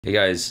Hey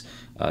guys,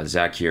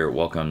 Zach here.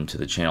 Welcome to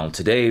the channel.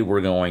 Today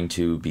we're going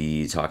to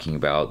be talking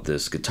about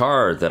this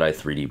guitar that I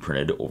 3D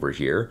printed over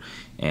here,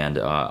 and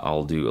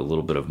I'll do a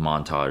little bit of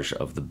montage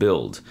of the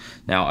build.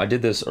 Now, I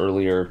did this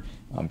earlier.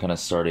 I'm kind of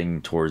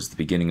starting towards the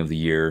beginning of the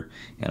year,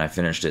 and I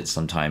finished it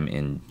sometime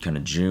in kind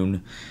of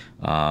June,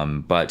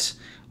 but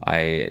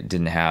I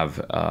didn't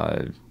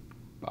have...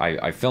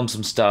 I filmed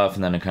some stuff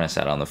and then I kind of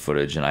sat on the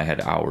footage, and I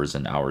had hours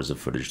and hours of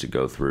footage to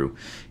go through.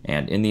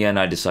 And in the end,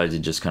 I decided to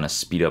just kind of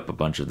speed up a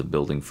bunch of the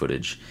building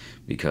footage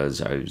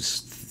because I was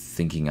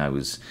thinking I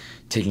was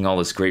taking all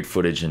this great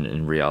footage, and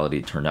in reality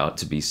it turned out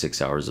to be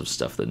 6 hours of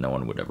stuff that no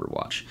one would ever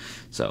watch.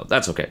 So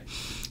that's okay.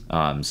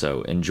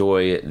 So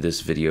enjoy this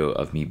video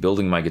of me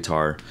building my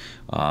guitar.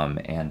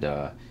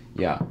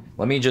 Yeah,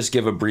 let me just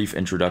give a brief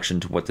introduction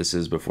to what this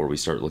is before we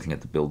start looking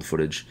at the build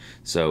footage.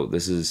 So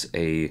this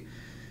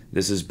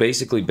is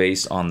basically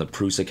based on the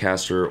Prusa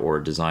caster, or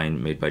a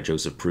design made by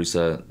Joseph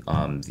Prusa,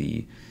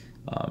 the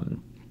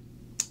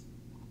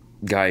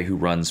guy who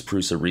runs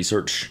Prusa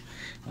Research.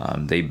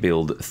 They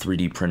build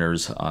 3D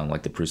printers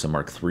like the Prusa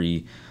Mark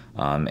III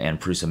and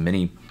Prusa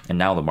Mini, and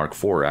now the Mark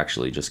IV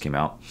actually just came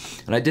out.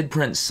 And I did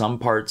print some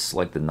parts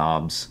like the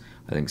knobs.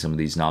 I think some of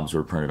these knobs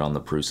were printed on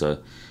the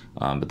Prusa,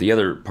 but the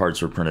other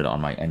parts were printed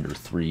on my Ender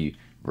 3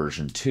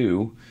 version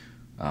 2.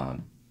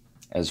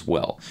 As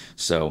well.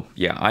 So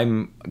yeah,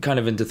 I'm kind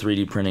of into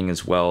 3D printing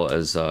as well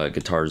as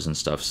guitars and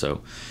stuff.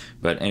 So,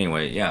 but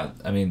anyway, yeah,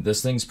 I mean,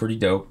 this thing's pretty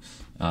dope.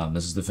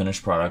 This is the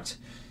finished product,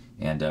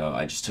 and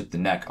I just took the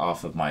neck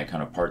off of my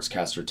kind of parts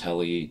caster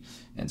Tele,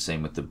 and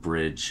same with the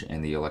bridge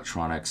and the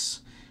electronics.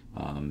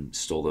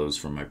 Stole those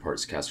from my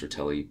parts caster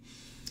Tele.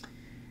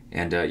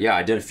 And yeah,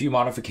 I did a few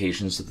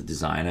modifications to the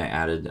design. I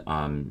added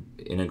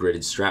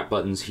integrated strap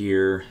buttons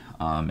here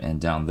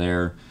and down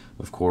there,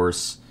 of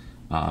course.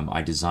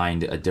 I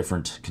designed a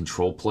different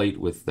control plate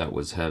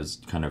has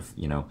kind of,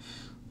 you know,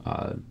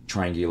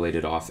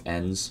 triangulated off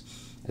ends,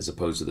 as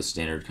opposed to the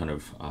standard kind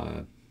of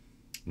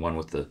one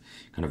with the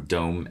kind of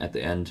dome at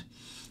the end.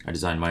 I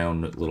designed my own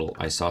little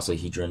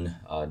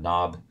isosahedron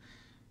knob,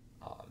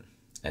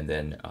 and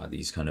then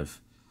these kind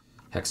of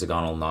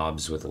hexagonal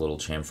knobs with little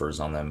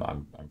chamfers on them.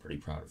 I'm pretty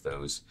proud of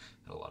those.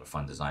 Had a lot of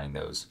fun designing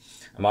those.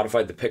 I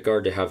modified the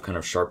pickguard to have kind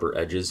of sharper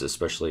edges,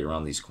 especially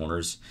around these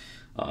corners.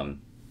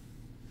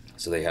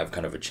 So they have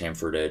kind of a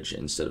chamfered edge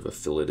instead of a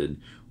filleted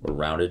or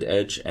rounded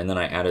edge. And then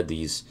I added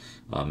these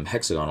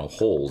hexagonal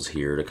holes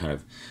here to kind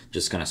of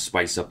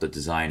spice up the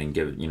design and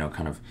give it, you know,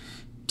 kind of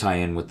tie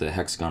in with the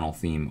hexagonal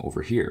theme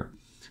over here.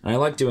 And I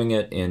like doing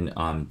it in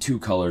 2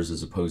 colors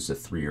as opposed to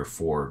 3 or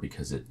 4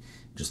 because it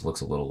just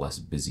looks a little less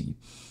busy.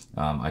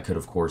 I could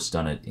of course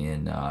printed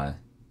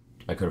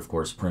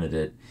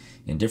it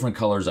in different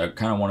colors. I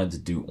kind of wanted to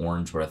do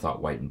orange, but I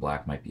thought white and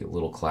black might be a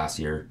little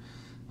classier.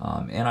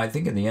 And I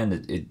think in the end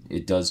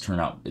it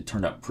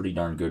turned out pretty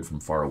darn good from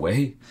far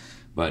away.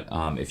 But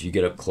if you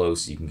get up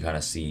close, you can kind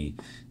of see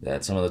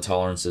that some of the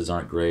tolerances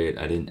aren't great.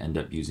 I didn't end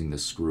up using the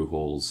screw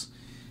holes.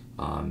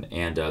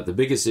 The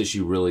biggest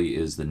issue really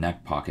is the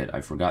neck pocket.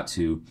 I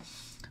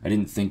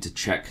didn't think to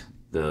check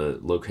the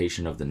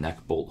location of the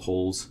neck bolt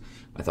holes.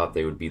 I thought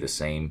they would be the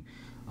same.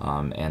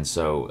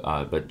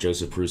 But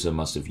Joseph Prusa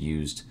must have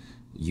used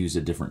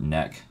a different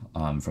neck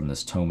from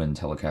this Thomann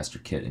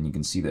Telecaster kit, and you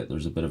can see that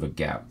there's a bit of a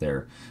gap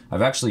there.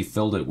 I've actually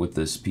filled it with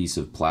this piece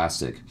of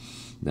plastic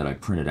that I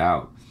printed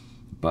out,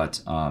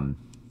 but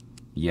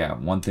yeah,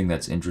 one thing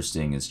that's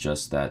interesting is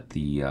just that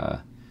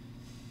the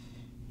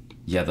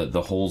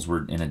holes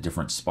were in a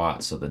different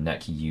spot, so the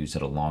neck he used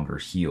had a longer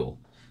heel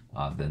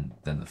than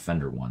the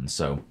Fender one.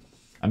 So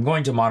I'm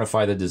going to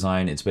modify the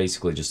design. It's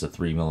basically just a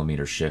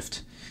 3mm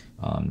shift.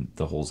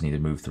 The holes need to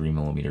move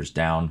 3mm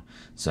down,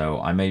 so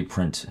I may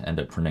end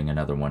up printing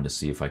another one to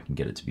see if I can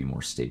get it to be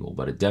more stable.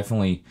 But it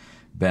definitely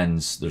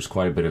bends. There's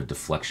quite a bit of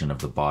deflection of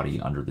the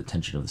body under the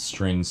tension of the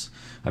strings.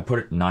 I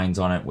put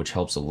 9s on it, which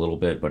helps a little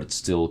bit, but it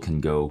still can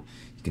go.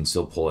 You can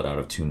still pull it out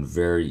of tune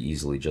very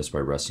easily just by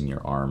resting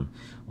your arm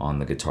on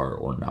the guitar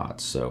or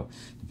not. So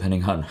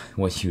depending on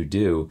what you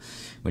do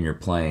when you're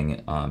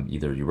playing,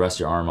 either you rest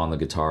your arm on the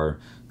guitar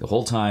the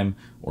whole time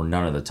or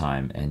none of the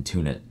time and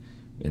tune it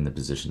in the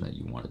position that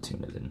you want to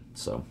tune it in.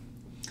 So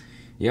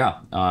yeah,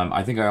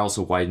 I think I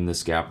also widened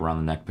this gap around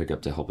the neck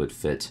pickup to help it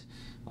fit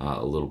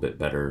a little bit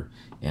better.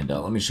 And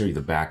let me show you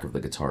the back of the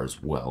guitar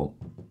as well,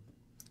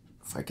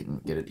 if I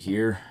can get it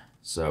here.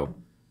 So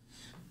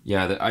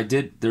yeah,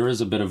 there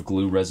is a bit of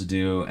glue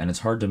residue, and it's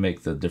hard to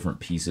make the different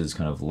pieces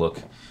kind of look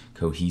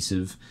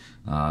cohesive.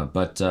 You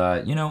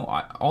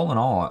know, all in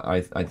all,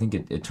 I think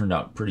it turned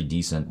out pretty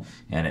decent,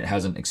 and it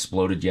hasn't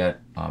exploded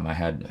yet. I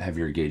had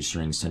heavier gauge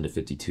strings, 10 to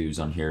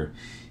 52s on here,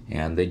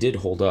 and they did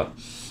hold up.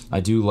 I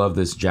do love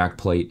this jack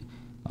plate,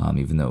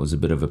 even though it was a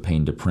bit of a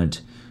pain to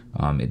print.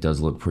 It does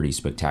look pretty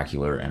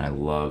spectacular, and I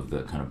love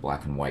the kind of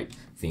black and white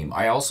theme.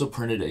 I also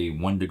printed a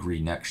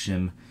 1-degree neck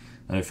shim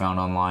that I found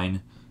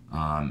online.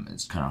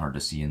 It's kind of hard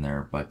to see in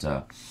there, but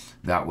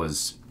that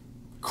was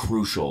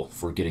crucial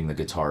for getting the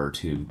guitar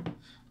to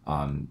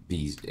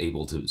be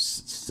able to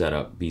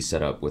be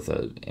set up with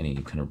any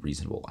kind of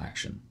reasonable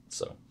action.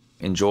 So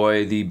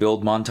enjoy the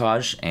build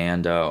montage,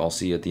 and I'll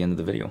see you at the end of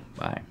the video.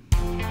 Bye.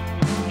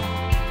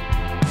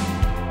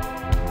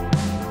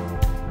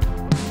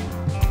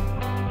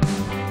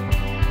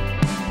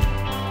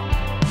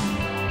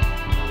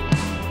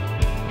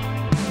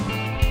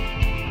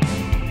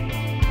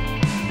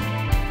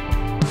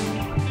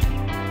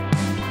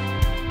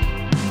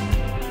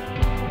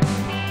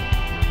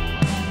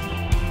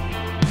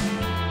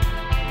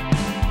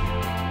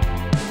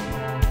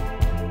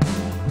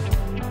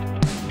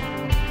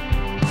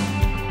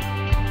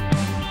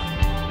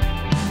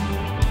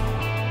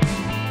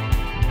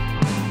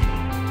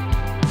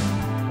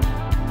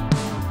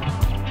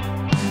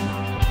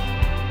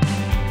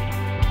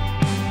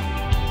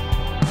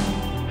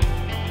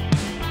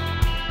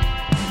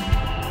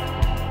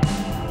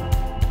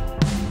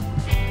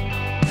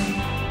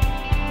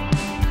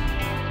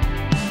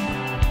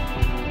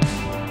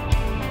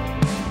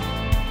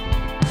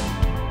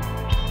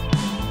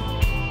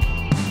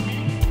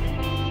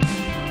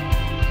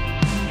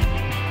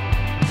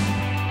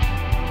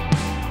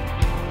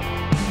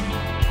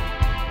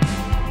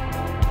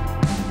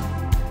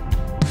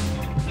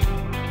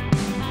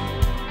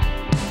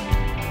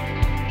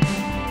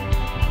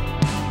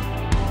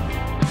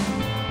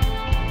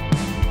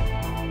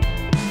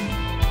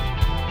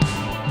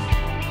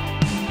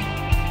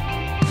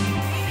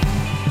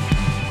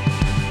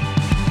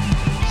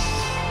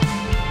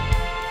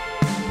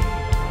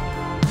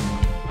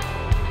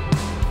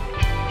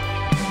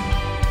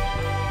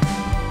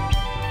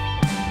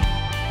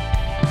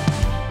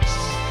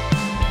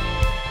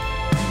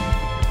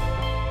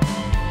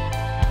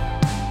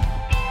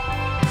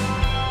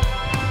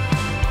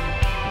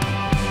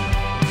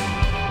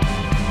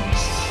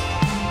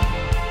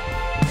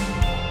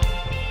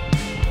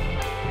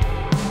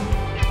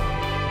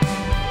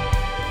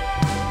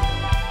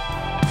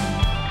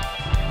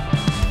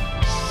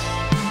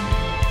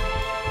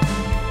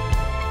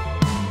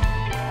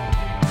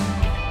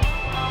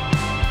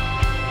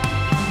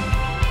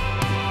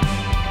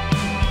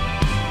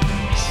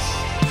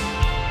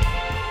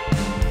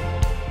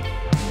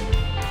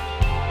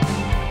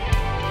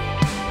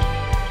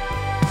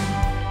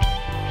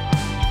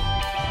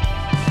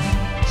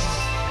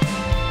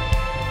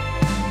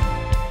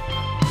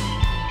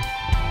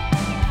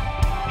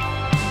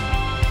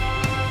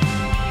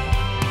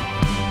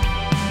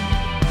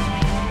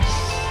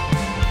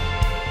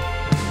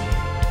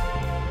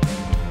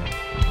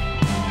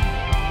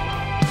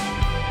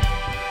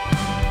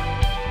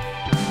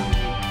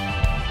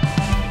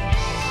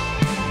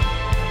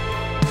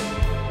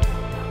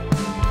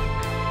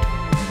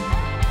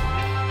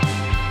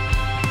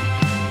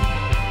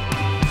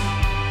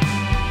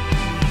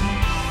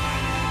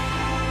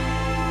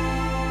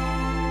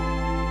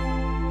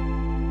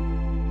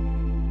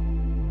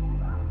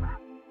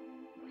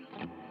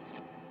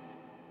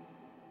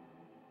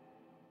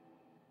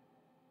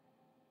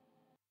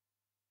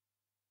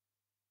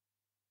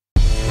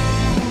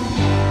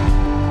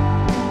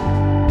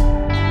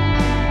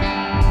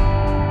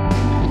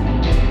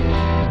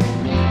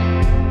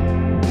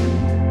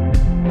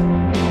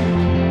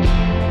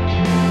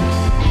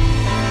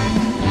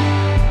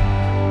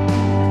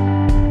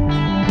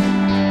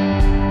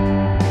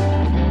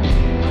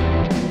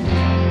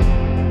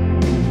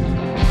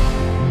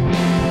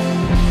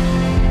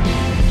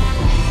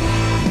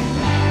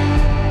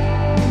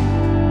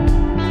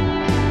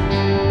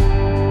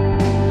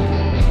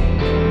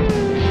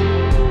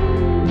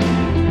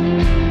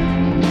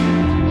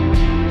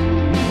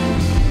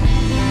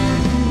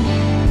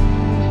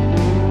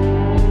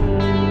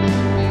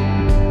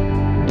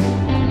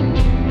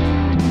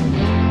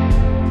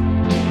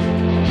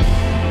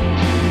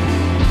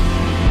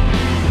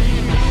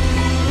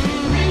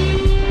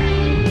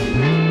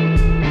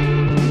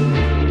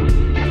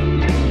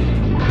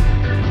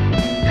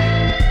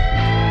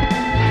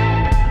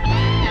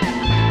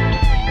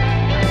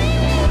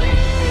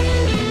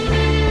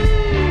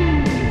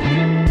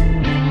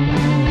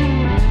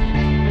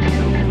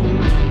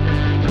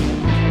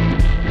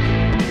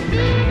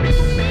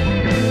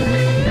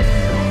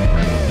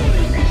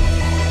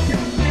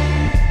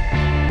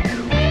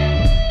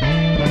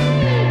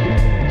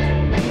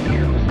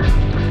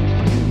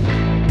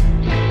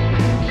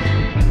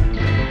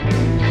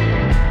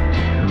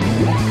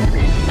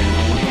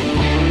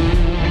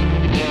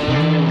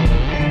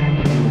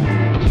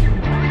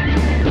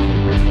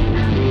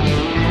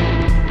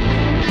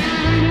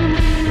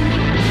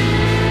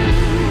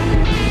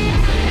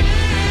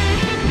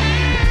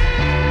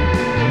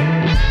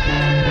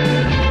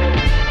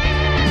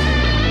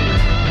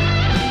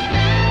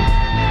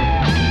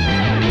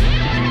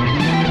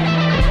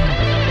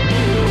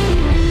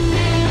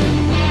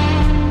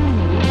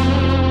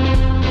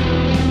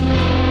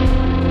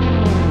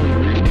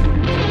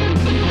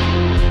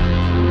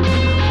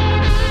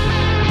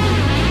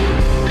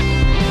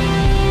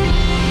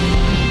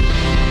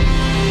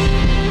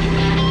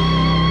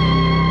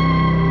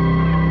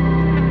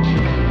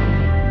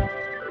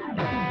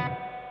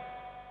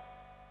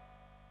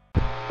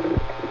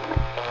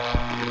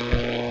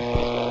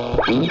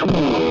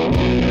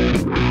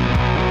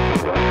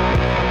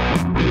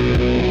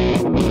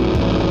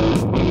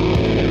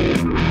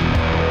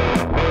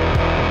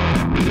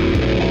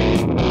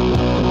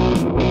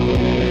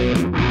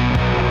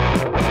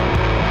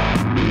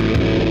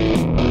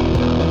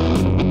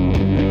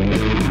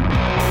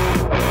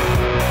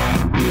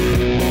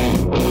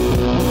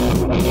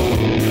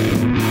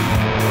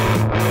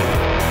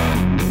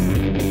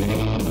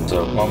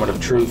 moment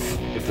of truth.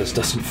 If this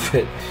doesn't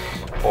fit,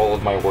 all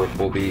of my work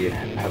will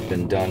have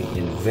been done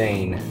in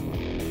vain,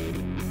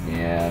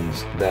 and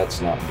that's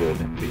not good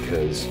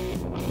because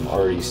I'm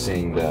already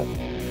seeing that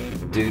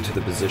due to the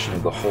position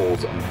of the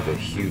holes, I'm gonna have a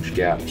huge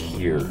gap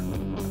here.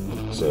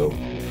 So,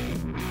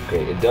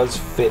 okay, it does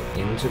fit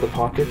into the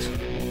pocket.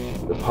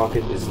 The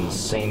pocket is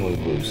insanely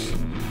loose,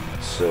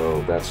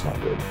 so that's not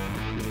good.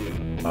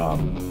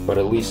 But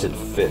at least it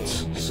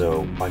fits,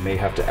 so I may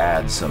have to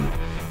add some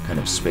kind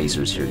of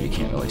spacers here. You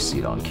can't really see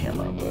it on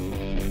camera, but...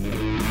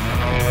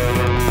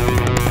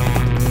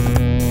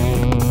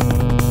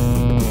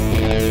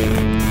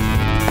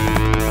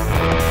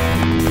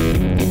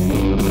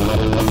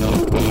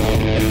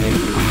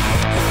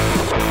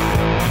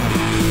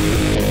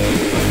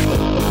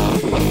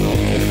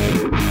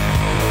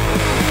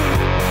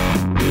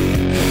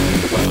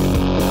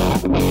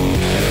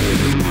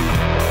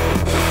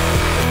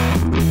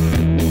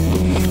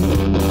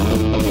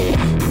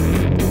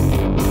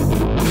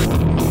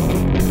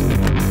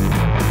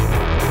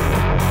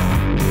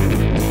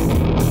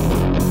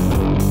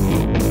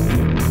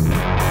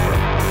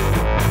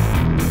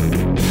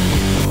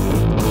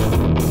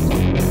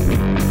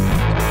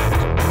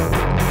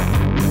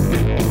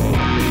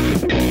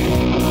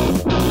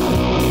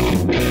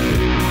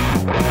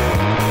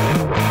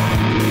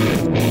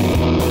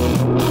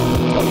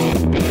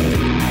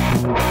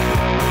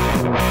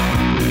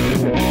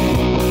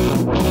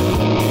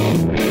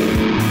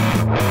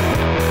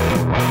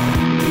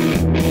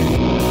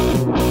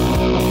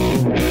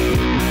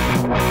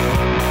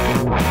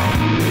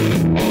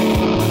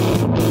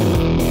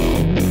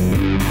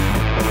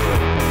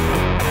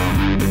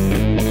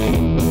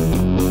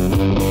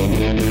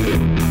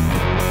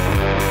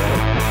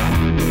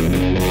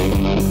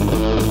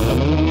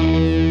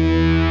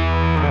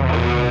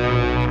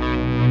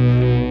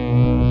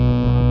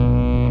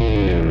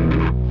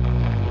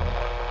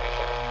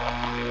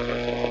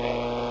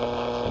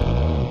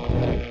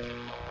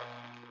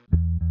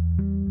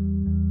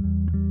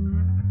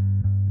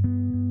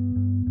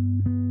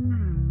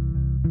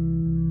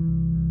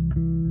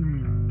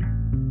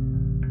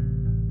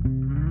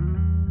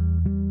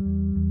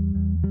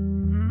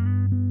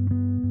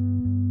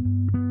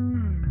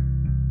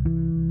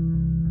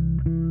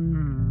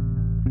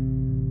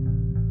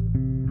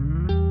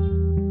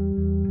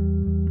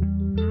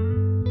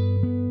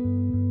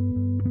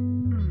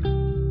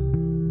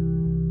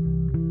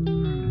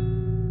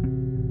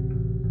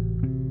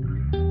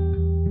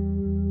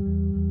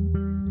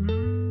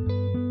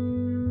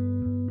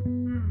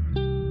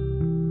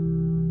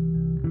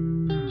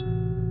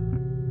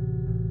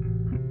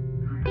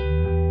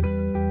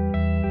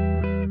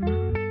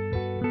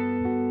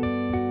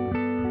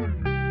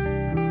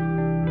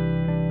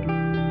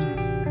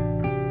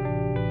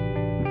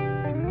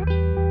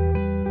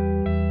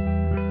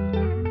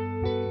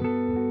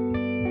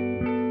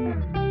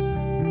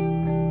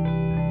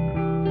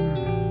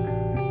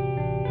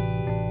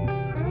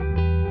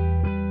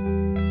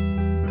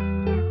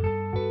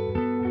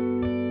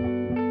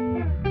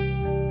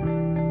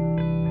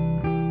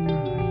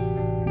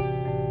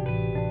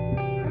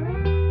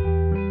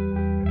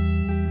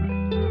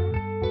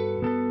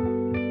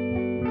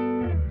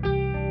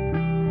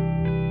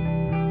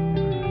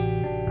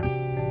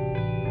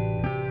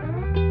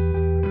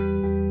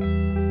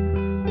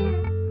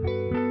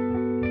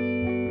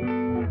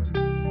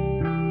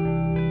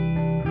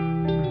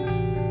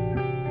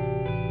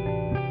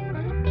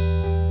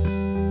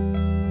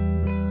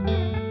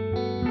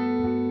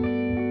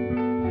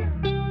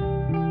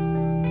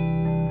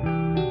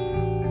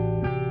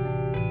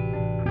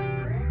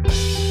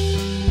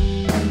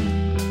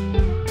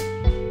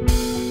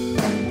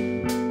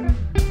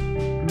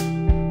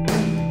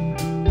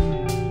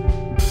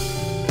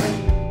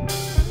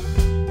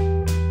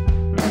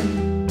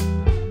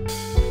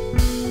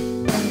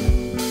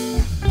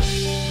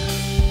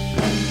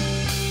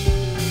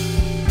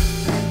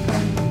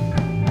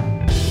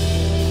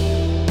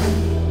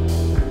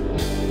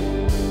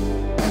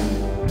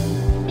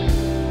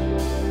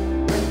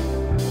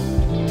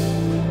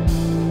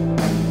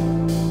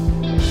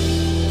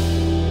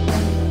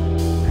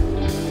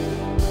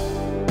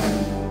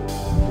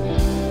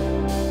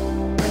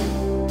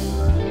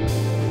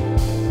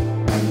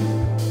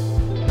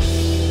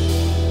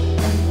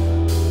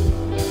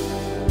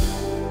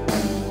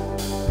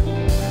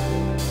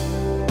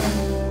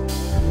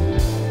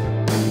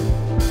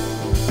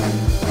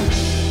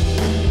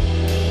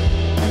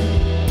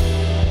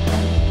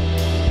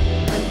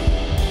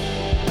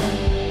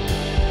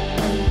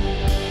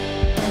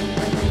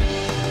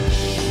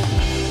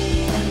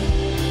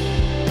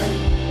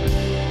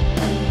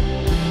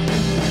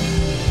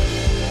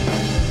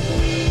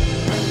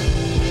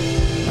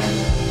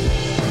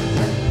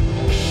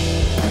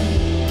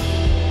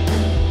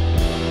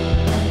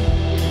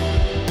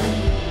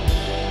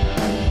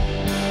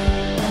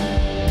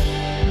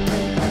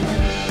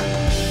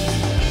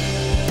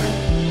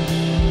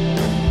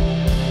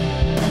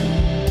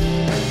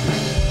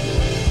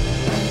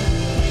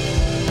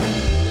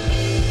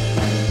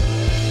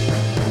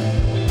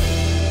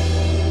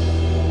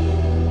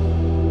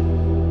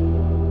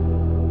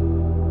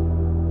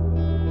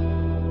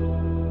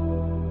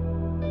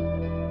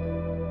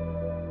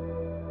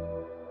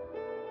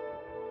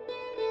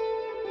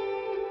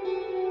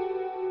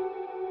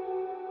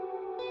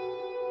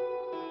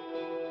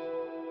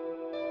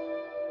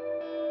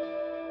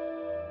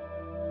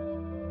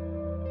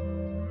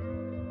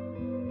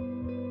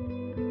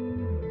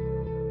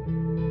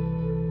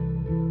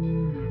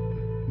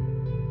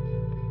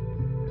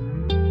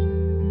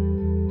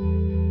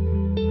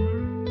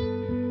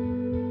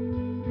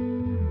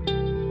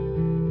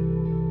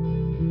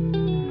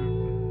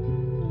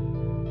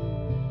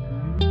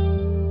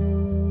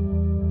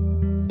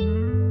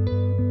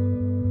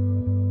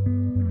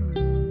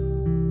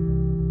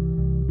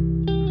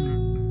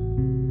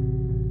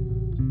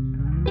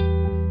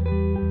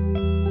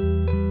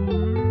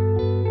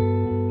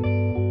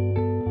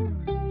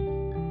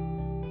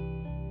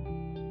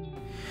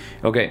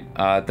 Okay,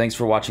 thanks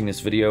for watching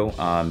this video.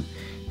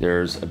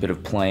 There's a bit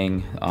of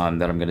playing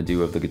that I'm gonna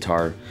do of the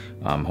guitar.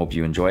 Hope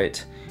you enjoy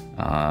it.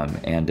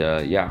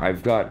 Yeah,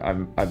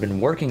 I've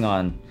been working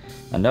on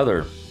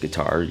another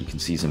guitar. You can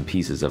see some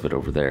pieces of it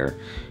over there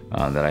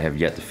that I have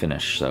yet to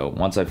finish. So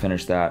once I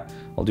finish that,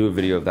 I'll do a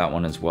video of that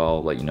one as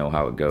well, let you know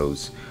how it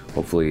goes.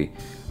 Hopefully,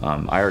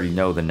 I already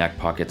know the neck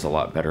pockets a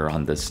lot better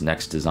on this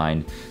next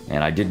design,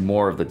 and I did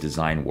more of the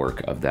design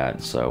work of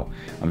that, so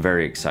I'm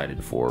very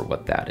excited for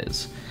what that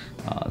is.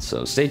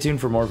 So stay tuned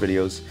for more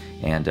videos,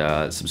 and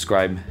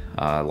subscribe,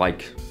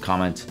 like,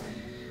 comment.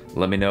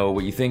 Let me know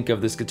what you think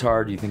of this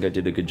guitar. Do you think I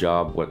did a good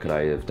job? What could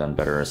I have done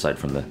better aside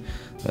from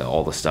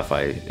all the stuff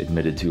I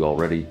admitted to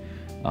already?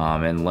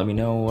 And let me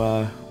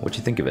know what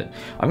you think of it.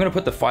 I'm gonna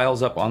put the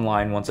files up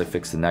online once I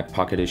fix the neck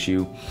pocket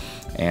issue,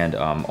 and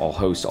I'll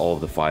host all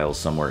of the files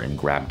somewhere in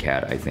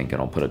GrabCAD, I think,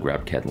 and I'll put a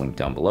GrabCAD link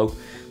down below.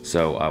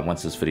 So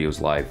once this video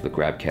is live, the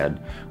GrabCAD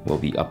will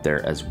be up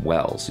there as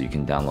well, so you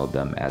can download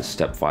them as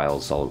step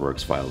files,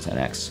 SolidWorks files,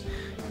 NX.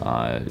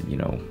 You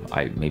know,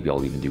 maybe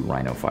I'll even do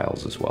Rhino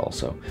files as well.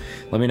 So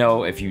let me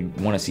know if you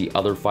want to see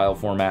other file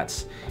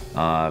formats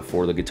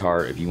for the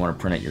guitar. If you want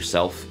to print it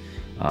yourself,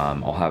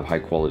 I'll have high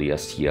quality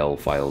STL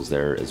files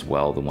there as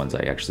well, the ones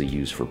I actually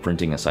use for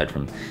printing, aside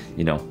from,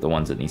 you know, the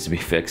ones that needs to be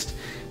fixed.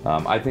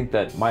 I think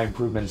that my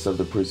improvements of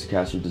the Prusa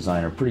caster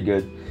design are pretty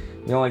good.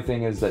 The only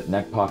thing is that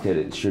neck pocket,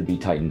 it should be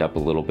tightened up a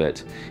little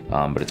bit,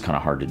 but it's kind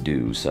of hard to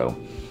do. So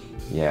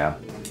yeah,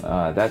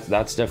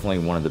 that's definitely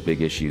one of the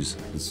big issues.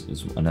 This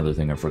is another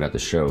thing I forgot to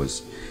show,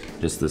 is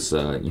just this,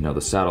 you know,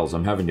 the saddles.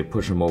 I'm having to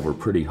push them over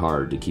pretty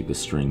hard to keep the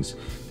strings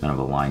kind of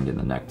aligned in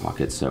the neck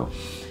pocket. So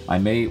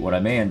what I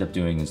may end up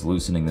doing is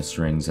loosening the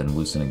strings and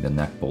loosening the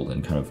neck bolt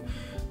and kind of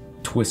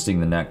twisting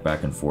the neck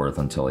back and forth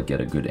until I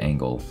get a good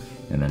angle,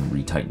 and then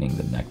retightening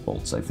the neck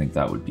bolts. I think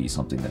that would be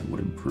something that would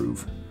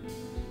improve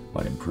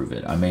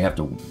it. I may have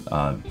to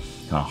kind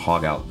of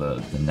hog out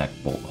the neck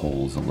bolt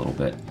holes a little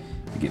bit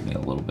to give me a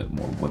little bit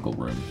more wiggle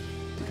room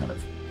to kind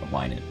of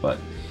align it. But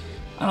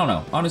I don't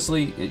know.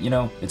 Honestly, you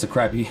know, it's a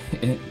crappy,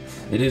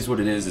 it is what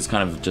it is. It's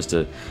kind of just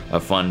a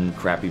fun,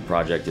 crappy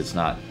project. It's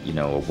not, you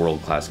know, a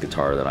world-class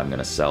guitar that I'm going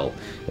to sell.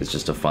 It's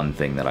just a fun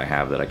thing that I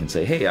have that I can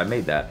say, hey, I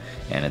made that,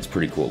 and it's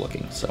pretty cool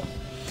looking. So,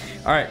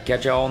 all right,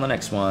 catch y'all on the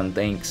next one.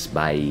 Thanks,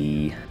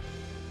 bye.